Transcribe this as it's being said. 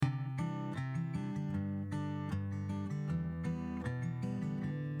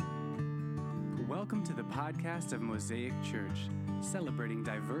Welcome to the podcast of Mosaic Church, celebrating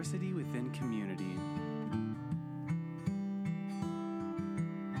diversity within community.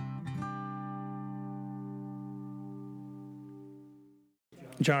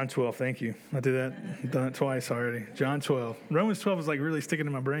 John 12, thank you. I did that. I've done it twice already. John 12. Romans 12 is like really sticking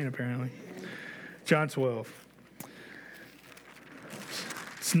in my brain, apparently. John 12.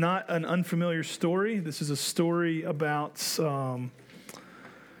 It's not an unfamiliar story. This is a story about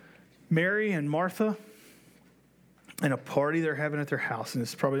Mary and Martha and a party they're having at their house. And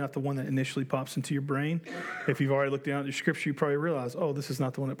it's probably not the one that initially pops into your brain. If you've already looked down at your scripture, you probably realize, oh, this is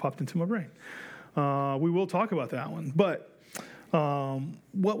not the one that popped into my brain. We will talk about that one. But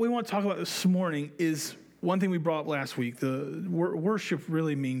what we want to talk about this morning is one thing we brought up last week. The worship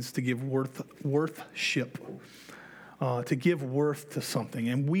really means to give worthship, to give worth to something.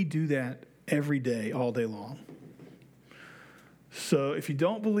 And we do that every day, all day long. So if you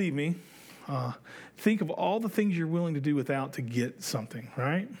don't believe me, think of all the things you're willing to do without to get something,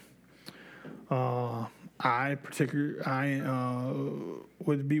 right? I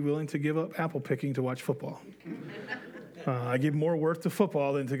would be willing to give up apple picking to watch football. I give more worth to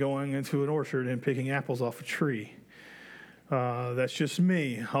football than to going into an orchard and picking apples off a tree. That's just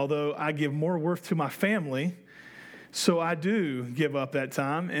me. Although I give more worth to my family, so I do give up that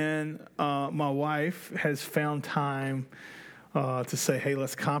time. And my wife has found time to say, hey,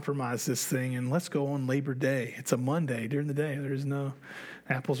 let's compromise this thing and let's go on Labor Day. It's a Monday during the day. There's no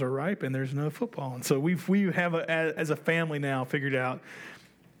apples are ripe and there's no football. And so we have, as a family now, figured out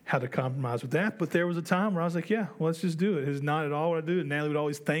how to compromise with that. But there was a time where I was like, yeah, well, let's just do it. It's not at all what I do. And Natalie would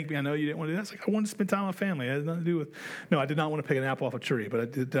always thank me. I know you didn't want to do that. It's like, I wanted to spend time with my family. It had nothing to do with, no, I did not want to pick an apple off a tree, but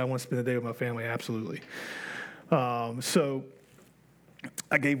I want to spend the day with my family. Absolutely. So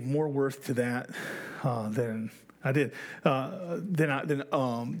I gave more worth to that than I did. Then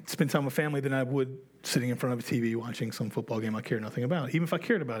spend time with family than I would sitting in front of a TV watching some football game I care nothing about. Even if I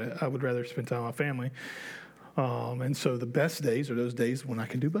cared about it, I would rather spend time with my family. And so the best days are those days when I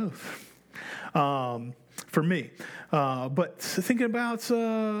can do both, for me. But thinking about,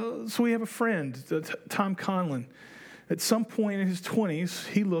 so we have a friend, Tom Conlon. At some point in his 20s,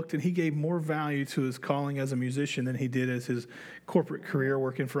 he looked and he gave more value to his calling as a musician than he did as his corporate career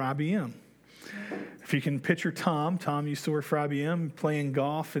working for IBM. If you can picture Tom used to work for IBM, playing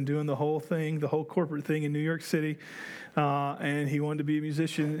golf and doing the whole thing, the whole corporate thing in New York City. And he wanted to be a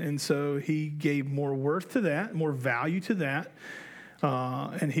musician, and so he gave more worth to that, more value to that,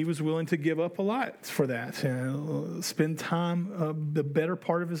 and he was willing to give up a lot for that, and spend time, the better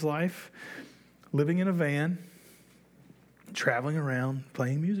part of his life, living in a van, traveling around,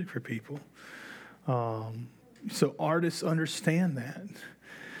 playing music for people. So artists understand that.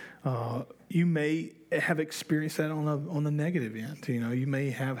 You may have experienced that on the negative end. You know, you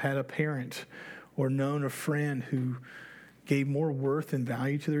may have had a parent or known a friend who gave more worth and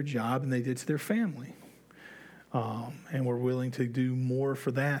value to their job than they did to their family, and were willing to do more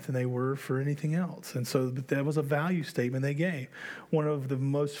for that than they were for anything else. And so that was a value statement they gave. One of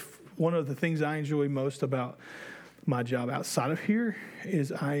the things I enjoy most about my job outside of here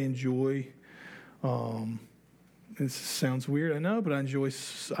is I enjoy. This sounds weird, I know, but I enjoy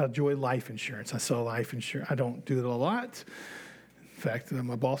life insurance. I sell life insurance. I don't do it a lot. In fact,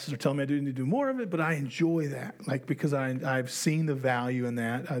 my bosses are telling me I do need to do more of it, but I enjoy that, because I've seen the value in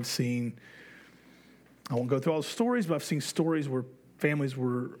that. I won't go through all the stories, but I've seen stories where families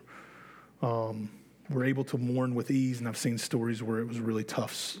were able to mourn with ease, and I've seen stories where it was a really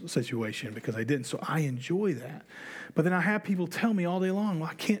tough situation because I didn't. So I enjoy that. But then I have people tell me all day long, well,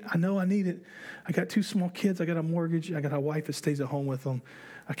 I know I need it. I got 2 small kids. I got a mortgage. I got a wife that stays at home with them.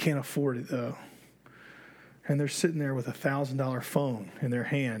 I can't afford it, though. And they're sitting there with a $1,000 phone in their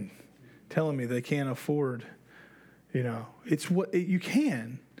hand telling me they can't afford, it's what you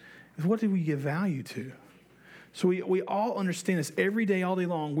can. It's what do we give value to? So we all understand this. Every day, all day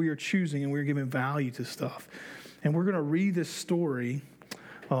long, we are choosing and we're giving value to stuff. And we're going to read this story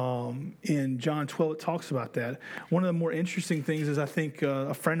in John 12. It talks about that. One of the more interesting things is I think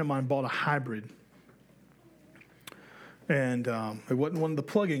a friend of mine bought a hybrid. And it wasn't one of the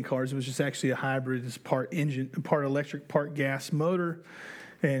plug-in cars. It was just actually a hybrid. It's part engine, part electric, part gas motor.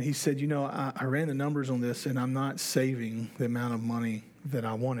 And he said, I ran the numbers on this, and I'm not saving the amount of money that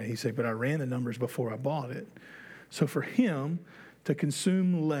I wanted. He said, but I ran the numbers before I bought it. So for him to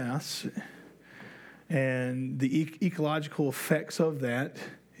consume less and the ecological effects of that,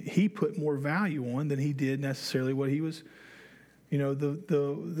 he put more value on than he did necessarily what he was,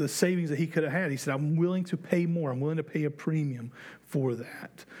 the savings that he could have had. He said, I'm willing to pay more. I'm willing to pay a premium for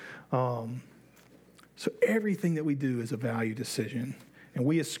that. So everything that we do is a value decision. And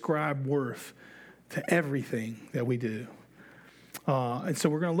we ascribe worth to everything that we do. And so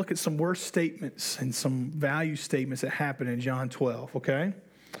we're going to look at some worth statements and some value statements that happen in John 12, okay?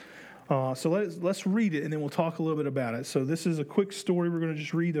 So let's read it, and then we'll talk a little bit about it. So this is a quick story. We're going to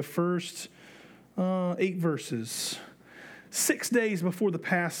just read the first 8 verses. 6 days before the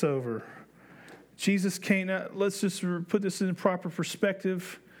Passover, Jesus came out. Let's just put this in proper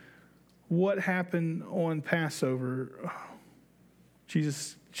perspective. What happened on Passover?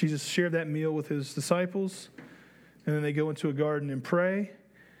 Jesus shared that meal with his disciples, and then they go into a garden and pray.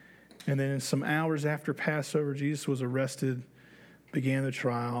 And then some hours after Passover, Jesus was arrested, began the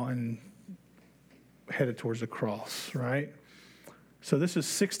trial, and headed towards the cross, right? So this is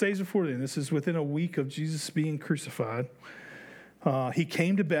 6 days before then. This is within a week of Jesus being crucified. He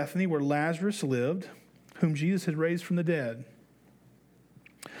came to Bethany where Lazarus lived, whom Jesus had raised from the dead.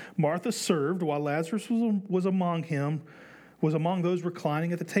 Martha served while Lazarus was among those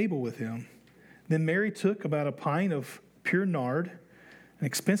reclining at the table with him. Then Mary took about a pint of pure nard, an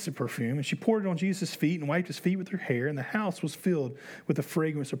expensive perfume, and she poured it on Jesus' feet and wiped his feet with her hair, and the house was filled with the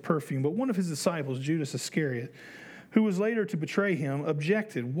fragrance of perfume. But one of his disciples, Judas Iscariot, who was later to betray him,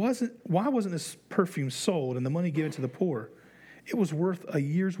 objected, why wasn't this perfume sold and the money given to the poor? It was worth a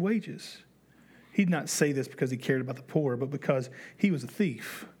year's wages. He did not say this because he cared about the poor, but because he was a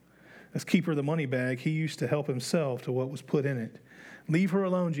thief. As keeper of the money bag, he used to help himself to what was put in it. Leave her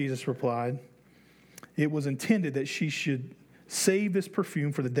alone, Jesus replied. It was intended that she should save this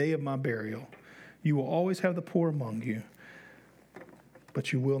perfume for the day of my burial. You will always have the poor among you,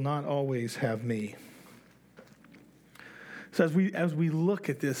 but you will not always have me. So as we look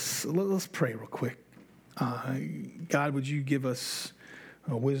at this, let's pray real quick. God, would you give us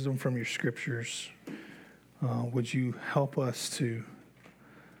wisdom from your scriptures? Would you help us to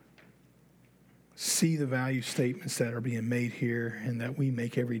see the value statements that are being made here and that we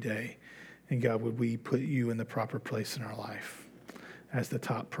make every day? And God, would we put you in the proper place in our life as the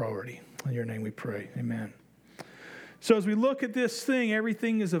top priority? In your name we pray. Amen. So as we look at this thing,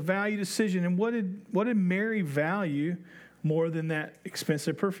 everything is a value decision. And what did Mary value more than that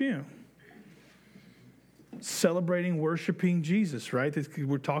expensive perfume? Celebrating, worshiping Jesus, right?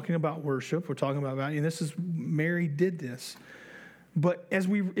 We're talking about worship. We're talking about value. And Mary did this. But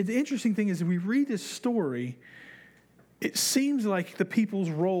the interesting thing is, if we read this story, it seems like the people's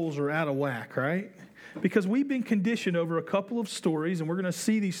roles are out of whack, right? Because we've been conditioned over a couple of stories, and we're going to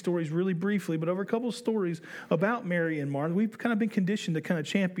see these stories really briefly, but over a couple of stories about Mary and Martha, we've kind of been conditioned to kind of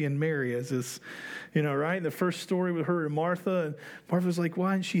champion Mary as this, right? The first story with her and Martha, and Martha's like,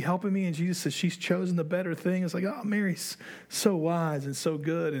 why isn't she helping me? And Jesus says, she's chosen the better thing. It's like, oh, Mary's so wise and so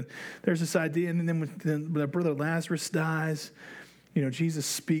good. And there's this idea, and then when their brother Lazarus dies, Jesus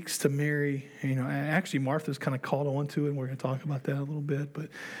speaks to Mary. Actually, Martha's kind of called on to it, and we're going to talk about that a little bit. But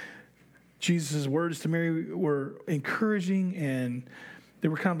Jesus' words to Mary were encouraging, and they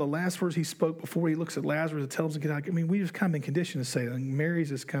were kind of the last words he spoke before he looks at Lazarus and tells him to get out. I mean, we've just kind of been conditioned to say that Mary's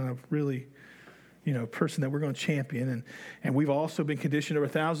this kind of really, person that we're going to champion. And we've also been conditioned over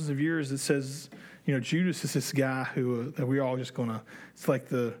thousands of years that says, Judas is this guy who that we're all just going to, it's like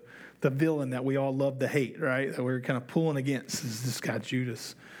the villain that we all love to hate, right? That we're kind of pulling against is this guy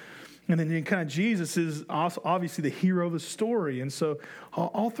Judas. And then kind of Jesus is also obviously the hero of the story. And so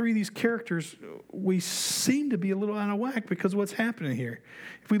all three of these characters, we seem to be a little out of whack because of what's happening here.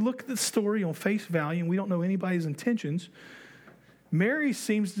 If we look at the story on face value and we don't know anybody's intentions, Mary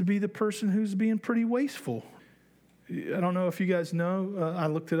seems to be the person who's being pretty wasteful. I don't know if you guys know. I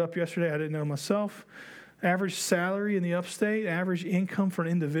looked it up yesterday. I didn't know myself. Average salary in the upstate, average income for an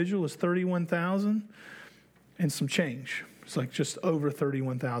individual is $31,000 and some change. It's like just over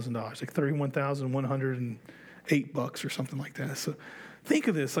 $31,000, like $31,108 or something like that. So think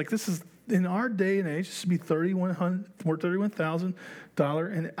of this, like this is in our day and age, this would be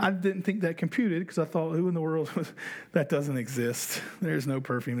 $31,000, and I didn't think that computed because I thought, who in the world that doesn't exist? There's no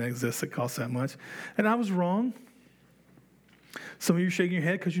perfume that exists that costs that much, and I was wrong. Some of you are shaking your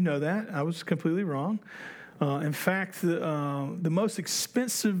head because you know that. I was completely wrong. In fact, the most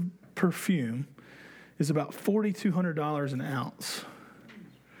expensive perfume is about $4,200 an ounce.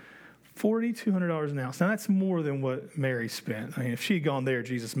 $4,200 an ounce. Now, that's more than what Mary spent. I mean, if she had gone there,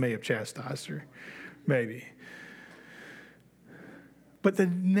 Jesus may have chastised her. Maybe. But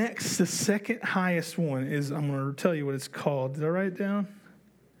the second highest one is, I'm going to tell you what it's called. Did I write it down?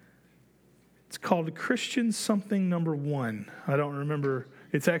 It's called Christian something number 1. I don't remember.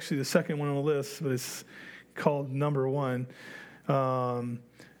 It's actually the second one on the list, but it's called number 1.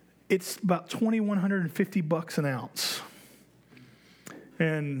 It's about $2,150 an ounce.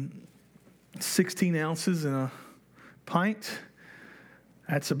 And 16 ounces in a pint,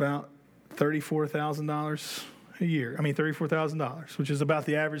 that's about $34,000 a year. $34,000, which is about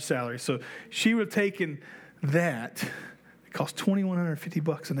the average salary. So she would have taken that. It cost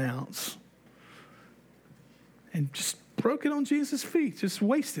 $2,150 an ounce, and just broke it on Jesus' feet. Just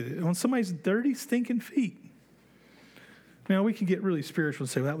wasted it on somebody's dirty, stinking feet. Now, we can get really spiritual and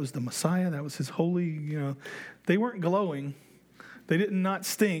say, well, that was the Messiah. That was his holy, They weren't glowing. They did not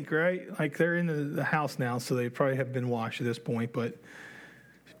stink, right? Like, they're in the house now, so they probably have been washed at this point, but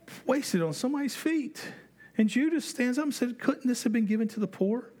wasted on somebody's feet. And Judas stands up and said, couldn't this have been given to the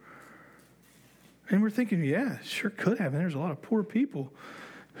poor? And we're thinking, yeah, sure could have. And there's a lot of poor people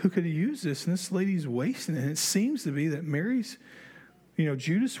who could have used this, and this lady's wasting it. And it seems to be that Mary's,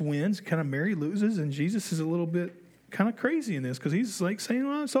 Judas wins, kind of Mary loses, and Jesus is a little bit kind of crazy in this because he's like saying,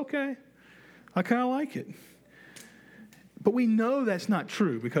 well, it's okay. I kind of like it. But we know that's not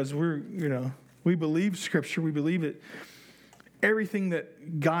true because we believe Scripture. We believe that everything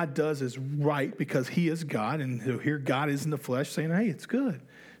that God does is right because he is God. And here God is in the flesh saying, hey, it's good.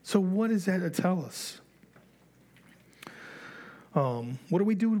 So what is that to tell us? What do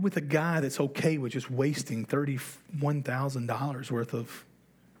we do with a guy that's okay with just wasting $31,000 worth of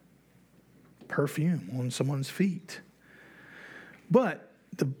perfume on someone's feet? But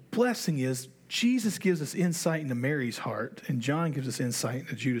the blessing is Jesus gives us insight into Mary's heart, and John gives us insight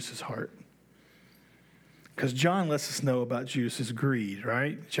into Judas's heart. Because John lets us know about Judas's greed,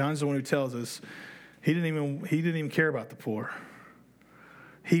 right? John's the one who tells us he didn't even care about the poor.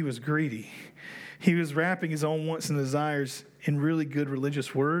 He was greedy. He was wrapping his own wants and desires in really good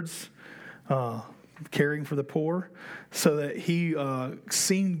religious words, caring for the poor, so that he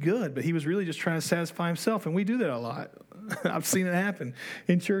seemed good, but he was really just trying to satisfy himself, and we do that a lot. I've seen it happen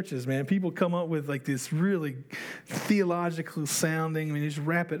in churches, man. People come up with like this really theological sounding, just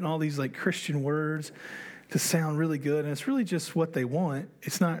wrap it in all these like Christian words to sound really good, and it's really just what they want.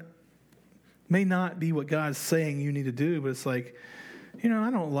 May not be what God's saying you need to do, but it's like, I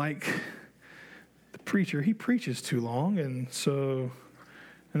don't like the preacher. He preaches too long, and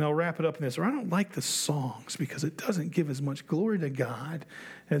they'll wrap it up in this. Or I don't like the songs because it doesn't give as much glory to God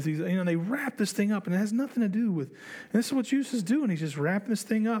as these. They wrap this thing up, and it has nothing to do with. And this is what Jesus is doing. He's just wrapping this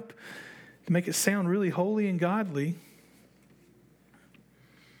thing up to make it sound really holy and godly.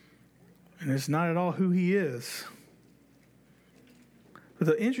 And it's not at all who he is. But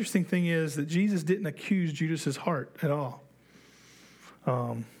the interesting thing is that Jesus didn't accuse Judas's heart at all.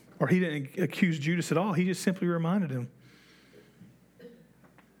 Or he didn't accuse Judas at all. He just simply reminded him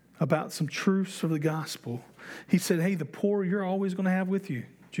about some truths of the gospel. He said, hey, the poor you're always going to have with you,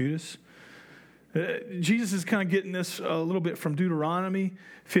 Judas. Jesus is kind of getting this a little bit from Deuteronomy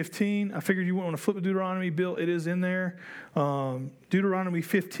 15. I figured you wouldn't want to flip to Deuteronomy, Bill. It is in there. Deuteronomy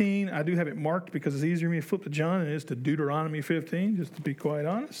 15, I do have it marked because it's easier for me to flip to John than it is to Deuteronomy 15, just to be quite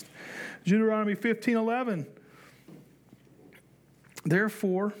honest. Deuteronomy 15:11.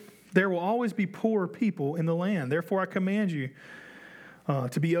 Therefore, there will always be poor people in the land. Therefore, I command you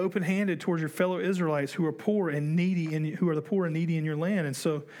to be open-handed towards your fellow Israelites who are poor and needy, who are the poor and needy in your land. And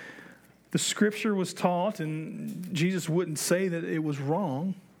so, the Scripture was taught, and Jesus wouldn't say that it was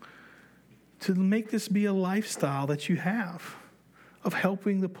wrong to make this be a lifestyle that you have of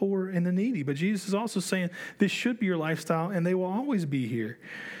helping the poor and the needy. But Jesus is also saying this should be your lifestyle, and they will always be here.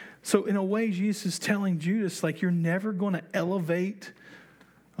 So in a way, Jesus is telling Judas, like, you're never going to elevate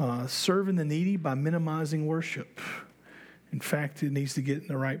serving the needy by minimizing worship. In fact, it needs to get in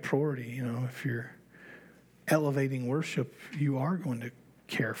the right priority. If you're elevating worship, you are going to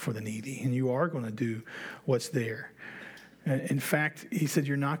care for the needy, and you are going to do what's there. In fact, he said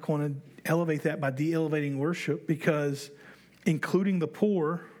you're not going to elevate that by de-elevating worship, because including the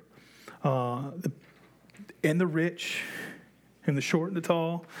poor and the rich and the short and the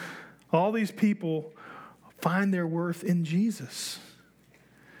tall, all these people find their worth in Jesus.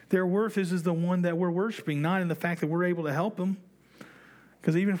 Their worth is the one that we're worshiping, not in the fact that we're able to help them.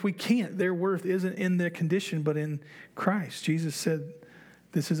 Because even if we can't, their worth isn't in their condition, but in Christ. Jesus said,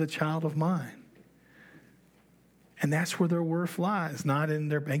 this is a child of mine. And that's where their worth lies, not in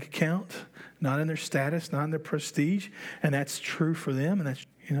their bank account, not in their status, not in their prestige. And that's true for them. And that's,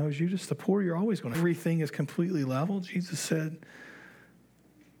 Judas, the poor, you're always going to. Everything is completely level. Jesus said,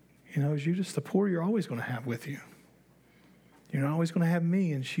 Judas, the poor, you're always going to have with you. You're not always going to have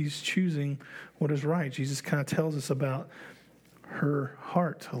me. And she's choosing what is right. Jesus kind of tells us about her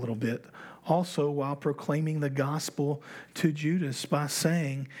heart a little bit. Also, while proclaiming the gospel to Judas by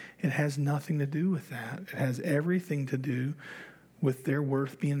saying it has nothing to do with that. It has everything to do with their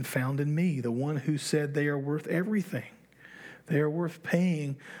worth being found in me, the one who said they are worth everything. They are worth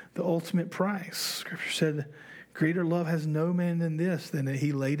paying the ultimate price. Scripture said, Greater love has no man than this, than that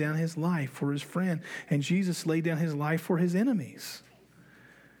he laid down his life for his friend. And Jesus laid down his life for his enemies.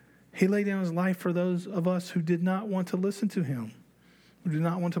 He laid down his life for those of us who did not want to listen to him, who did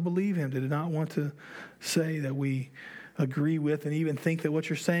not want to believe him, did not want to say that we agree with and even think that what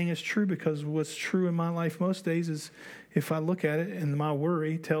you're saying is true, because what's true in my life most days is if I look at it and my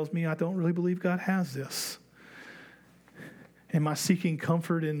worry tells me I don't really believe God has this. Am I seeking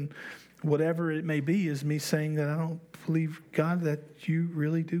comfort in whatever it may be is me saying that I don't believe, God, that you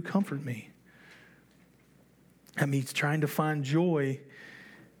really do comfort me. That means trying to find joy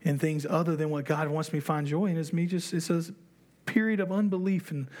in things other than what God wants me to find joy in. It's a period of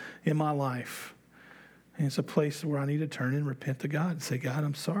unbelief in my life. And it's a place where I need to turn and repent to God and say, God,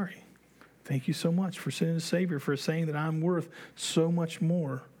 I'm sorry. Thank you so much for sending a Savior, for saying that I'm worth so much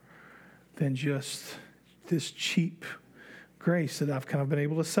more than just this cheap grace that I've kind of been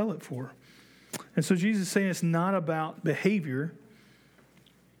able to sell it for. And so Jesus is saying it's not about behavior,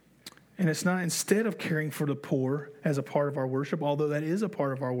 and it's not, instead of caring for the poor as a part of our worship, although that is a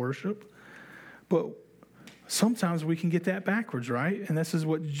part of our worship, but sometimes we can get that backwards, right? And this is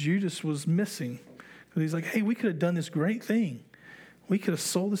what Judas was missing. He's like, hey, we could have done this great thing. We could have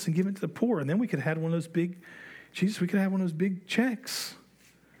sold this and given it to the poor, and then we could have had one of those big, we could have one of those big checks,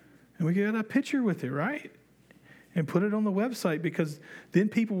 and we could have a picture with it, right? And put it on the website, because then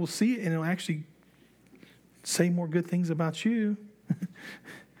people will see it and it'll actually say more good things about you.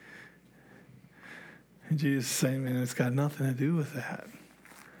 And Jesus is saying, man, it's got nothing to do with that.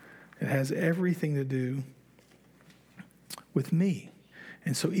 It has everything to do with me.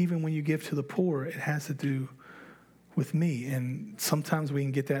 And so even when you give to the poor, it has to do with me. And sometimes we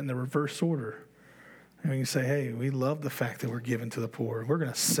can get that in the reverse order. And we can say, hey, we love the fact that we're giving to the poor. We're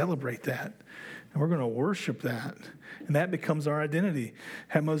going to celebrate that. And we're going to worship that. And that becomes our identity.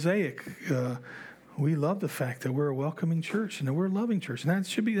 At Mosaic, we love the fact that we're a welcoming church and that we're a loving church. And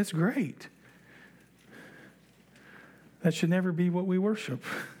that's great. That should never be what we worship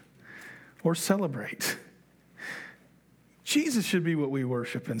or celebrate. Jesus should be what we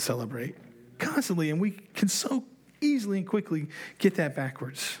worship and celebrate constantly. And we can so easily and quickly get that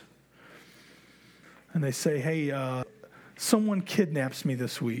backwards. And they say, hey, someone kidnaps me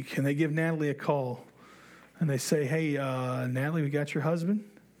this week. And they give Natalie a call. And they say, hey, Natalie, we got your husband.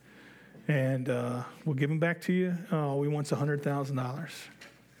 And we'll give him back to you. Oh, he wants $100,000.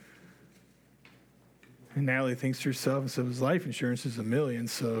 And Natalie thinks to herself, and so his life insurance is $1 million.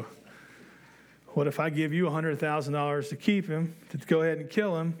 So what if I give you $100,000 to keep him, to go ahead and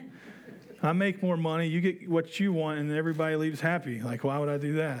kill him? I make more money, you get what you want, and everybody leaves happy. Like, why would I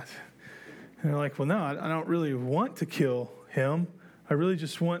do that? And they're like, well, no, I don't really want to kill him. I really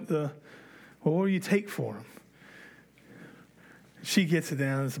just want what will you take for him? She gets it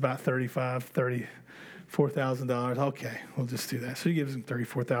down. It's about $34,000. Okay, we'll just do that. So he gives him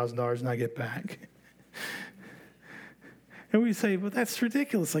 $34,000, and I get back. And we say, well, that's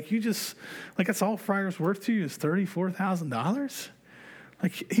ridiculous. Like, that's all Friar's worth to you is $34,000?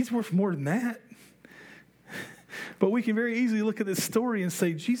 Like, he's worth more than that. But we can very easily look at this story and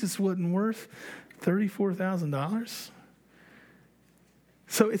say, Jesus wasn't worth $34,000.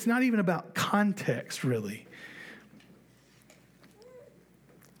 So it's not even about context, really.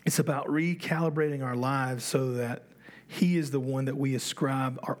 It's about recalibrating our lives so that he is the one that we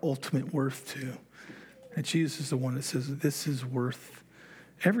ascribe our ultimate worth to. And Jesus is the one that says, this is worth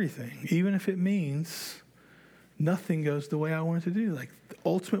everything, even if it means nothing goes the way I want it to do. Like, the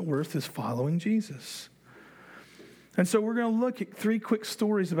ultimate worth is following Jesus. And so we're going to look at 3 quick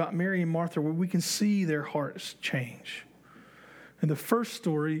stories about Mary and Martha where we can see their hearts change. And the first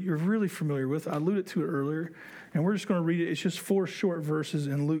story you're really familiar with. I alluded to it earlier, and we're just going to read it. It's just 4 short verses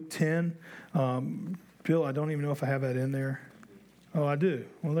in Luke 10. Bill, I don't even know if I have that in there. Oh, I do.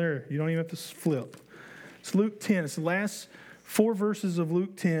 Well, there, you don't even have to flip. It's Luke 10. It's the last 4 verses of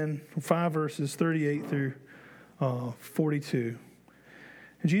Luke 10, 5 verses, 38 through 42.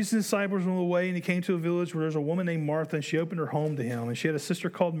 And Jesus' disciples went away, and he came to a village where there was a woman named Martha, and she opened her home to him. And she had a sister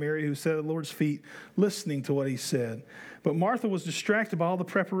called Mary who sat at the Lord's feet, listening to what he said. But Martha was distracted by all the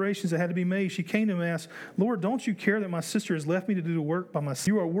preparations that had to be made. She came to him and asked, Lord, don't you care that my sister has left me to do the work by myself?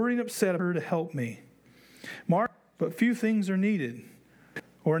 You are worried and upset of her to help me. Martha, but few things are needed,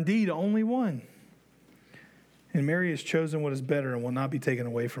 or indeed only one. And Mary has chosen what is better and will not be taken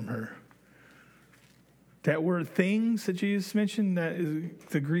away from her. That word things that Jesus mentioned, that is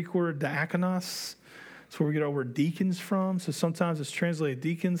the Greek word diakonos. That's where we get our word deacons from. So sometimes it's translated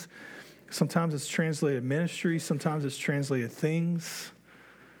deacons. Sometimes it's translated ministry. Sometimes it's translated things.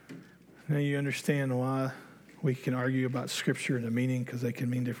 Now you understand why we can argue about Scripture and the meaning, because they can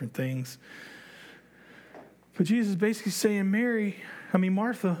mean different things. But Jesus is basically saying,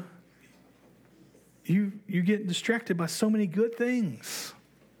 Martha, you get distracted by so many good things.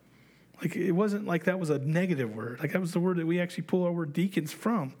 Like, it wasn't like that was a negative word. Like, that was the word that we actually pull our word deacons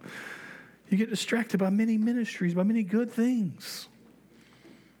from. You get distracted by many ministries, by many good things.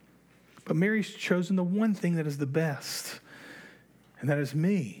 But Mary's chosen the one thing that is the best, and that is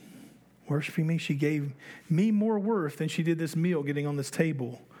me. Worshiping me, she gave me more worth than she did this meal getting on this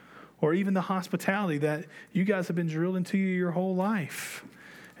table, or even the hospitality that you guys have been drilled into you your whole life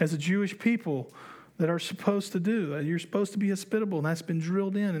as a Jewish people that are supposed to do. You're supposed to be hospitable, and that's been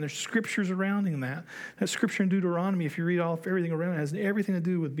drilled in, and there's scriptures surrounding that. That scripture in Deuteronomy, if you read everything around it, has everything to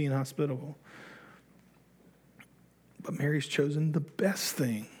do with being hospitable. But Mary's chosen the best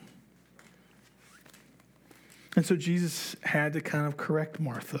thing. And so Jesus had to kind of correct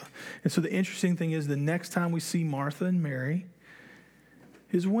Martha. And so the interesting thing is the next time we see Martha and Mary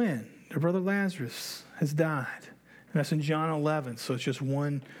is when their brother Lazarus has died. And that's in John 11. So it's just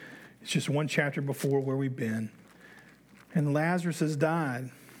one chapter before where we've been. And Lazarus has died.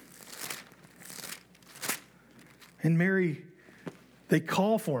 And Mary, they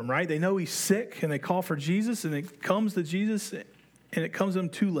call for him, right? They know he's sick, and they call for Jesus, and it comes to Jesus, and it comes to him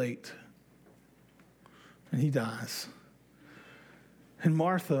too late. And he dies. And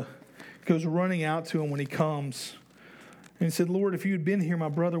Martha goes running out to him when he comes. And he said, Lord, if you had been here, my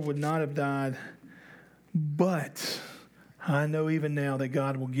brother would not have died. But I know even now that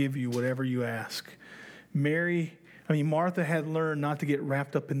God will give you whatever you ask. Martha had learned not to get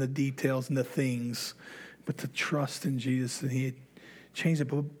wrapped up in the details and the things, but to trust in Jesus. And he had changed it.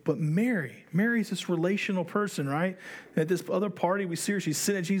 But Mary's this relational person, right? At this other party, we see her. She's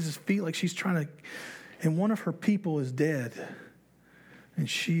sitting at Jesus' feet like she's trying to... And one of her people is dead. And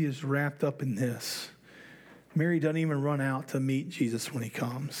she is wrapped up in this. Mary doesn't even run out to meet Jesus when he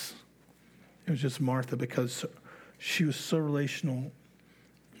comes. It was just Martha, because she was so relational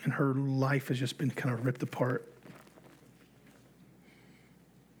and her life has just been kind of ripped apart.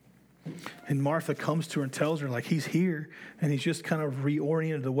 And Martha comes to her and tells her, like, he's here. And he's just kind of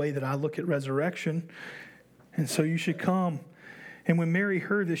reoriented the way that I look at resurrection. And so you should come. And when Mary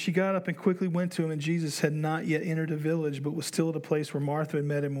heard this, she got up and quickly went to him, and Jesus had not yet entered the village, but was still at a place where Martha had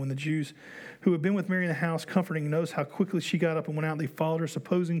met him. When the Jews who had been with Mary in the house comforting noticed how quickly she got up and went out, they followed her,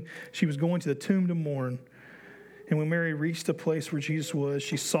 supposing she was going to the tomb to mourn. And when Mary reached the place where Jesus was,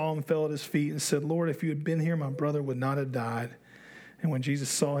 she saw him, fell at his feet, and said, Lord, if you had been here, my brother would not have died. And when Jesus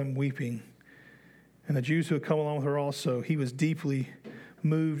saw him weeping, and the Jews who had come along with her also, he was deeply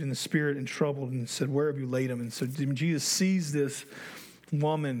moved in the spirit and troubled, and said, where have you laid him? And so Jesus sees this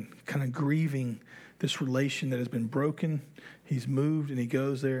woman kind of grieving this relation that has been broken. He's moved, and he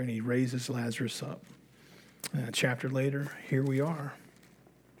goes there and he raises Lazarus up. And a chapter later, here we are.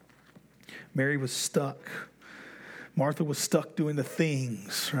 Mary was stuck. Martha was stuck doing the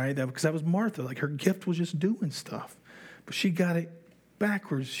things, right? Because that was Martha. Like, her gift was just doing stuff. But she got it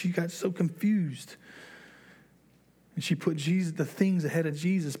backwards. She got so confused. And she put the things ahead of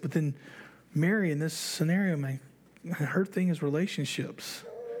Jesus. But then Mary, in this scenario, her thing is relationships.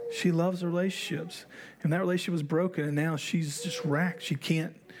 She loves relationships. And that relationship was broken, and now she's just racked. She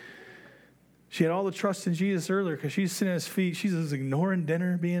had all the trust in Jesus earlier because she's sitting at his feet. She's just ignoring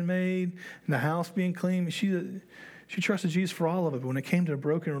dinner being made and the house being clean. She trusted Jesus for all of it. But when it came to a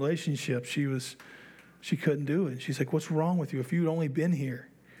broken relationship, she couldn't do it. She's like, what's wrong with you? If you'd only been here,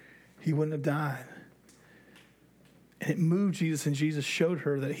 he wouldn't have died. And it moved Jesus, and Jesus showed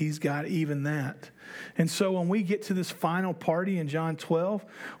her that he's got even that. And so when we get to this final party in John 12,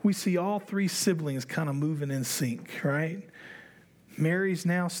 we see all three siblings kind of moving in sync, right? Mary's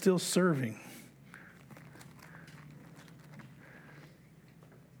now still serving.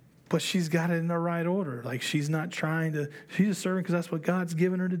 But she's got it in the right order. Like, she's not she's just serving because that's what God's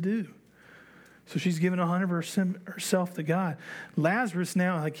given her to do. So she's given 100% herself to God. Lazarus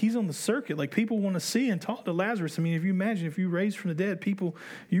now, like, he's on the circuit. Like, people want to see and talk to Lazarus. I mean, if you imagine, if you raise from the dead,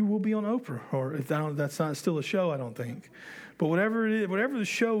 you will be on Oprah. Or if that's not still a show, I don't think. But whatever it is, whatever the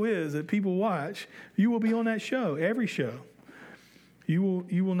show is that people watch, you will be on that show, every show.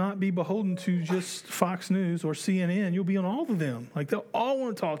 You will not be beholden to just Fox News or CNN. You'll be on all of them. Like, they'll all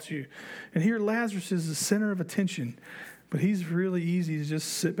want to talk to you. And here Lazarus is the center of attention. But he's really easy to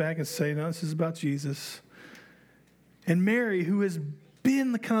just sit back and say, no, this is about Jesus. And Mary, who has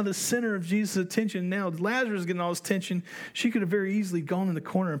been the center of Jesus' attention, now Lazarus is getting all this attention. She could have very easily gone in the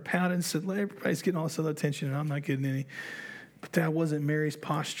corner and pouted and said, everybody's getting all this other attention and I'm not getting any. But that wasn't Mary's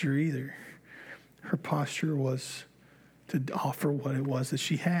posture either. Her posture was to offer what it was that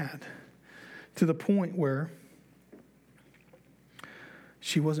she had, to the point where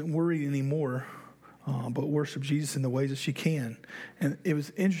she wasn't worried anymore but worship Jesus in the ways that she can. And it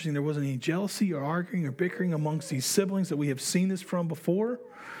was interesting. There wasn't any jealousy or arguing or bickering amongst these siblings that we have seen this from before.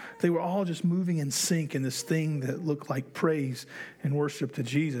 They were all just moving in sync in this thing that looked like praise and worship to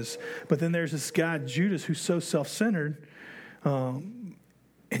Jesus. But then there's this guy, Judas, who's so self-centered. And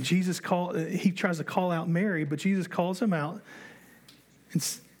he tries to call out Mary, but Jesus calls him out. And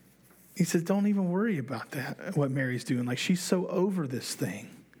he says, don't even worry about that, what Mary's doing. Like, she's so over this thing.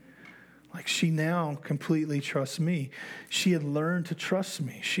 Like, she now completely trusts me. She had learned to trust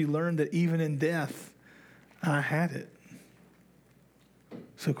me. She learned that even in death, I had it.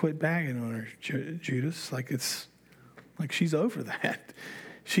 So quit bagging on her, Judas. Like, it's like she's over that.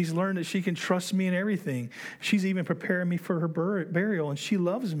 She's learned that she can trust me in everything. She's even preparing me for her burial, and she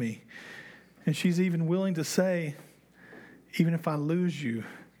loves me. And she's even willing to say, even if I lose you,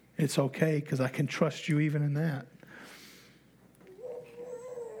 it's okay because I can trust you even in that.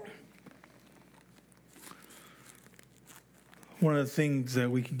 One of the things that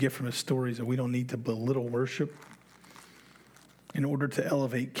we can get from his story is that we don't need to belittle worship in order to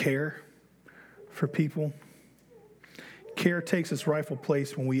elevate care for people. Care takes its rightful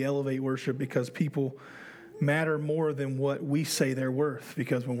place when we elevate worship because people matter more than what we say they're worth.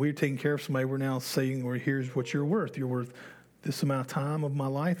 Because when we're taking care of somebody, we're now saying, well, here's what you're worth. You're worth this amount of time of my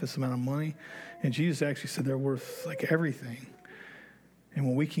life, this amount of money. And Jesus actually said they're worth like everything. And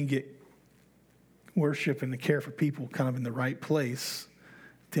when we can get worship and the care for people kind of in the right place,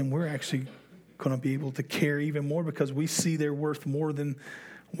 then we're actually going to be able to care even more because we see they're worth more than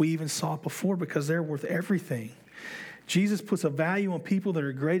we even saw before because they're worth everything. Jesus puts a value on people that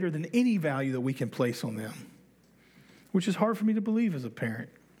are greater than any value that we can place on them, which is hard for me to believe as a parent.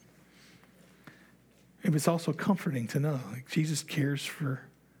 And it's also comforting to know like Jesus cares for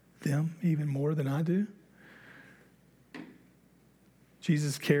them even more than I do.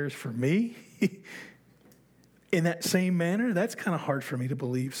 Jesus cares for me in that same manner. That's kind of hard for me to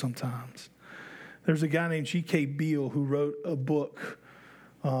believe sometimes. There's a guy named G.K. Beale who wrote a book.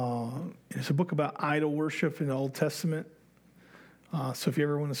 It's a book about idol worship in the Old Testament. So if you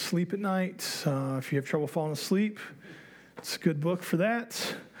ever want to sleep at night, if you have trouble falling asleep, it's a good book for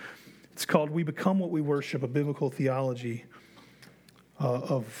that. It's called We Become What We Worship, a biblical theology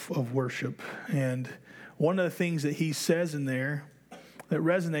of worship. And one of the things that he says in there that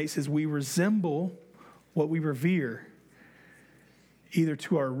resonates is we resemble what we revere, either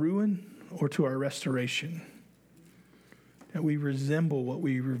to our ruin or to our restoration. That we resemble what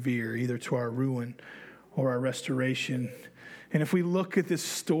we revere, either to our ruin or our restoration. And if we look at this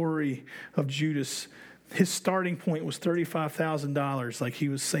story of Judas, his starting point was $35,000. Like he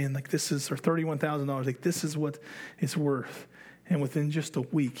was saying, like this is, or $31,000. Like this is what it's worth. And within just a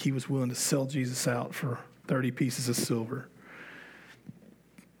week, he was willing to sell Jesus out for 30 pieces of silver.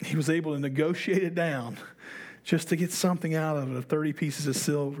 He was able to negotiate it down just to get something out of it, 30 pieces of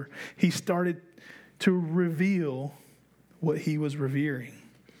silver. He started to reveal what he was revering,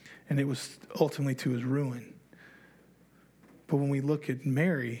 and it was ultimately to his ruin. But when we look at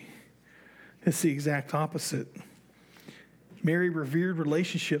Mary, it's the exact opposite. Mary revered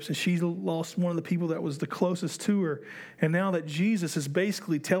relationships, and she lost one of the people that was the closest to her. And now that Jesus is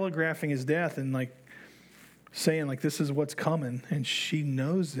basically telegraphing his death and like saying like this is what's coming, and she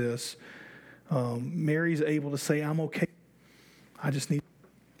knows this, Mary's able to say, I'm okay. I just need,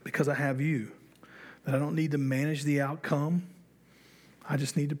 because I have you, that I don't need to manage the outcome. I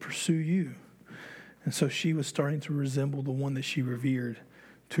just need to pursue you. And so she was starting to resemble the one that she revered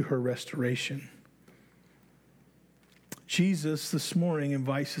to her restoration. Jesus this morning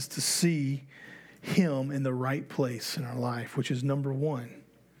invites us to see him in the right place in our life, which is number one.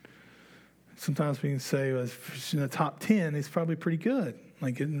 Sometimes we can say, well, if it's in the top 10, it's probably pretty good.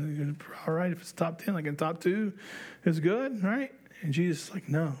 Like, all right, if it's top 10, like in top 2, it's good, right? And Jesus is like,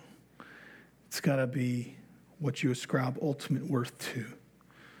 no. It's got to be what you ascribe ultimate worth to.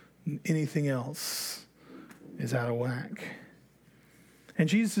 Anything else is out of whack. And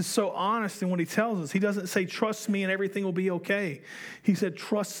Jesus is so honest in what he tells us. He doesn't say, trust me and everything will be okay. He said,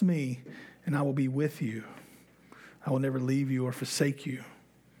 trust me and I will be with you. I will never leave you or forsake you.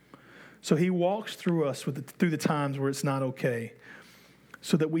 So he walks through us through the times where it's not okay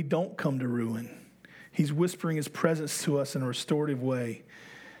so that we don't come to ruin. He's whispering his presence to us in a restorative way,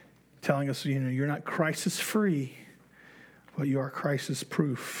 telling us, you're not crisis-free, but you are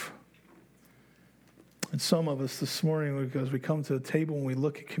crisis-proof. And some of us this morning, as we come to the table and we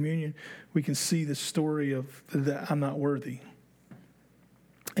look at communion, we can see the story of that I'm not worthy.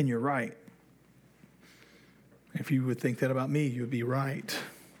 And you're right. If you would think that about me, you would be right.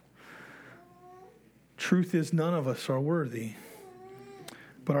 Truth is, none of us are worthy.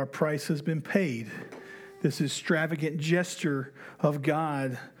 but our price has been paid. This extravagant gesture of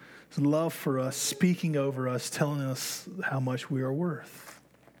God's love for us, speaking over us, telling us how much we are worth.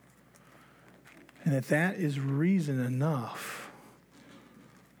 And that is reason enough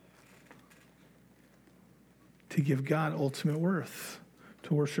to give God ultimate worth,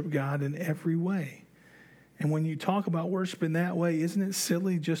 to worship God in every way. And when you talk about worship in that way, isn't it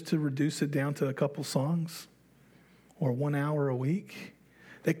silly just to reduce it down to a couple songs or 1 hour a week?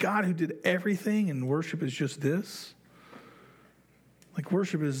 That God who did everything and worship is just this? Like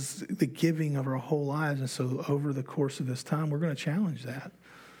worship is the giving of our whole lives. And so over the course of this time, we're going to challenge that.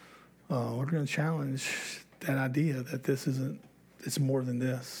 We're going to challenge that idea that it's more than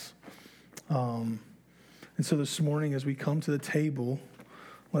this. And so this morning as we come to the table,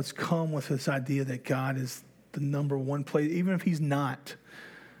 let's come with this idea that God is the number one place. Even if he's not,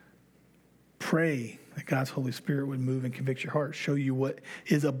 pray that God's Holy Spirit would move and convict your heart, show you what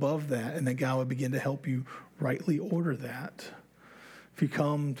is above that, and that God would begin to help you rightly order that. If you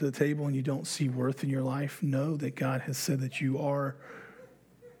come to the table and you don't see worth in your life, know that God has said that you are.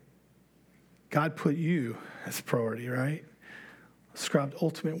 God put you as a priority, right? Ascribed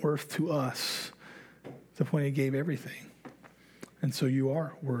ultimate worth to us to the point he gave everything. And so you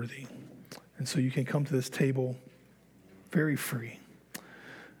are worthy. And so you can come to this table very free.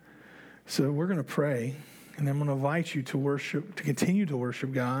 So we're going to pray, and I'm going to invite you to worship, to continue to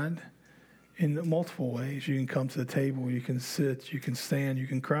worship God in multiple ways. You can come to the table, you can sit, you can stand, you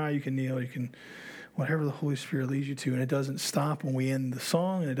can cry, you can kneel, you can, whatever the Holy Spirit leads you to. And it doesn't stop when we end the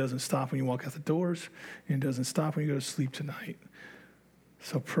song, and it doesn't stop when you walk out the doors, and it doesn't stop when you go to sleep tonight.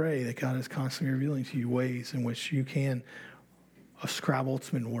 So pray that God is constantly revealing to you ways in which you can ascribe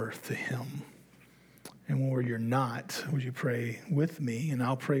ultimate worth to him. And where you're not, would you pray with me, and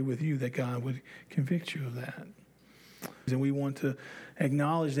I'll pray with you that God would convict you of that. And we want to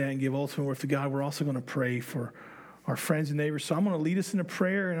acknowledge that and give ultimate worth to God. We're also going to pray for our friends and neighbors. So I'm going to lead us in a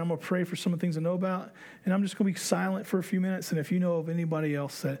prayer, and I'm going to pray for some of the things I know about. And I'm just going to be silent for a few minutes. And if you know of anybody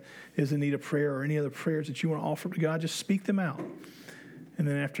else that is in need of prayer or any other prayers that you want to offer to God, just speak them out. And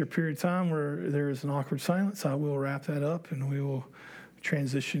then after a period of time where there is an awkward silence, I will wrap that up, and we will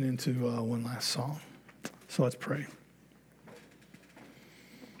transition into one last song. So let's pray.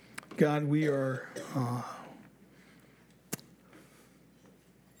 God, we are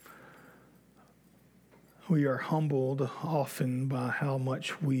humbled often by how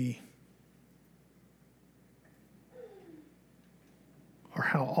much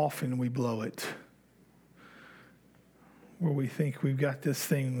how often we blow it. Where we think we've got this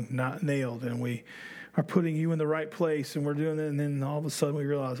thing not nailed, and we are putting you in the right place, and we're doing it, and then all of a sudden we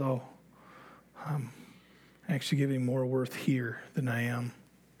realize, I'm actually giving more worth here than I am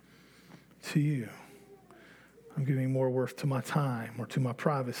to you. I'm giving more worth to my time, or to my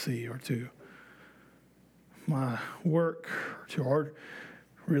privacy, or to my work, or to our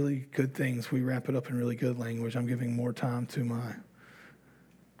really good things. We wrap it up in really good language. I'm giving more time to my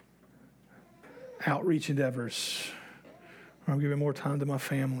outreach endeavors, or I'm giving more time to my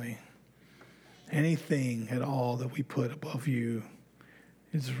family. Anything at all that we put above you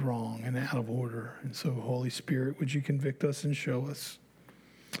is wrong and out of order. And so, Holy Spirit, would you convict us and show us?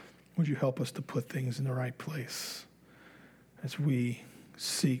 Would you help us to put things in the right place as we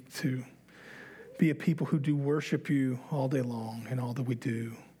seek to be a people who do worship you all day long in all that we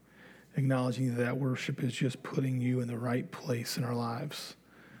do, acknowledging that worship is just putting you in the right place in our lives,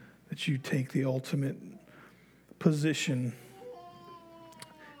 that you take the ultimate position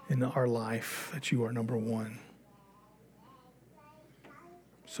in our life, that you are number one.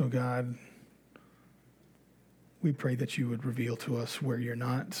 So God, we pray that you would reveal to us where you're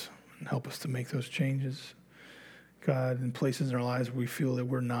not and help us to make those changes. God, in places in our lives where we feel that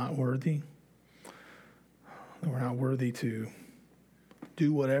we're not worthy, that we're not worthy to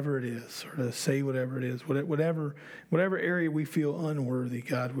do whatever it is or to say whatever it is, whatever area we feel unworthy,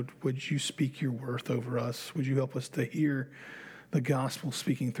 God, would you speak your worth over us? Would you help us to hear the gospel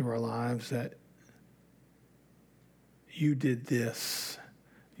speaking through our lives, that you did this.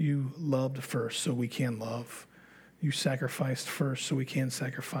 You loved first so we can love. You sacrificed first so we can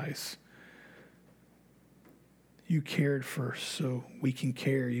sacrifice. You cared first so we can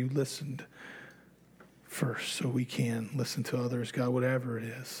care. You listened first so we can listen to others. God, whatever it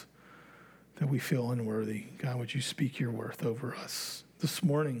is that we feel unworthy, God, would you speak your worth over us this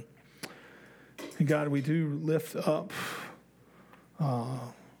morning? And God, we do lift up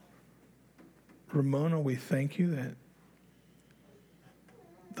Ramona. We thank you that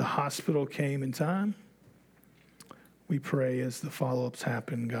the hospital came in time. We pray as the follow-ups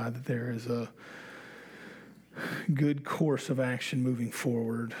happen, God, that there is good course of action moving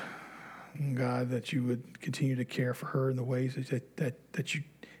forward. And God, that you would continue to care for her in the ways that you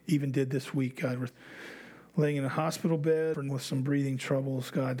even did this week, God. We're laying in a hospital bed with some breathing troubles,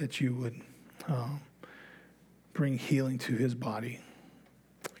 God, that you would bring healing to his body.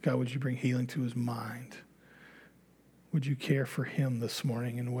 God, would you bring healing to his mind? Would you care for him this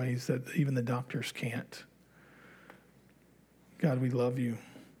morning in ways that even the doctors can't? God, we love you.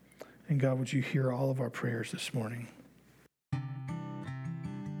 And God, would you hear all of our prayers this morning?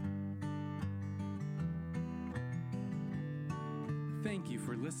 Thank you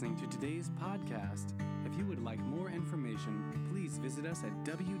for listening to today's podcast. If you would like more information, please visit us at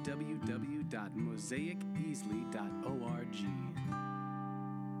www.mosaiceasley.org.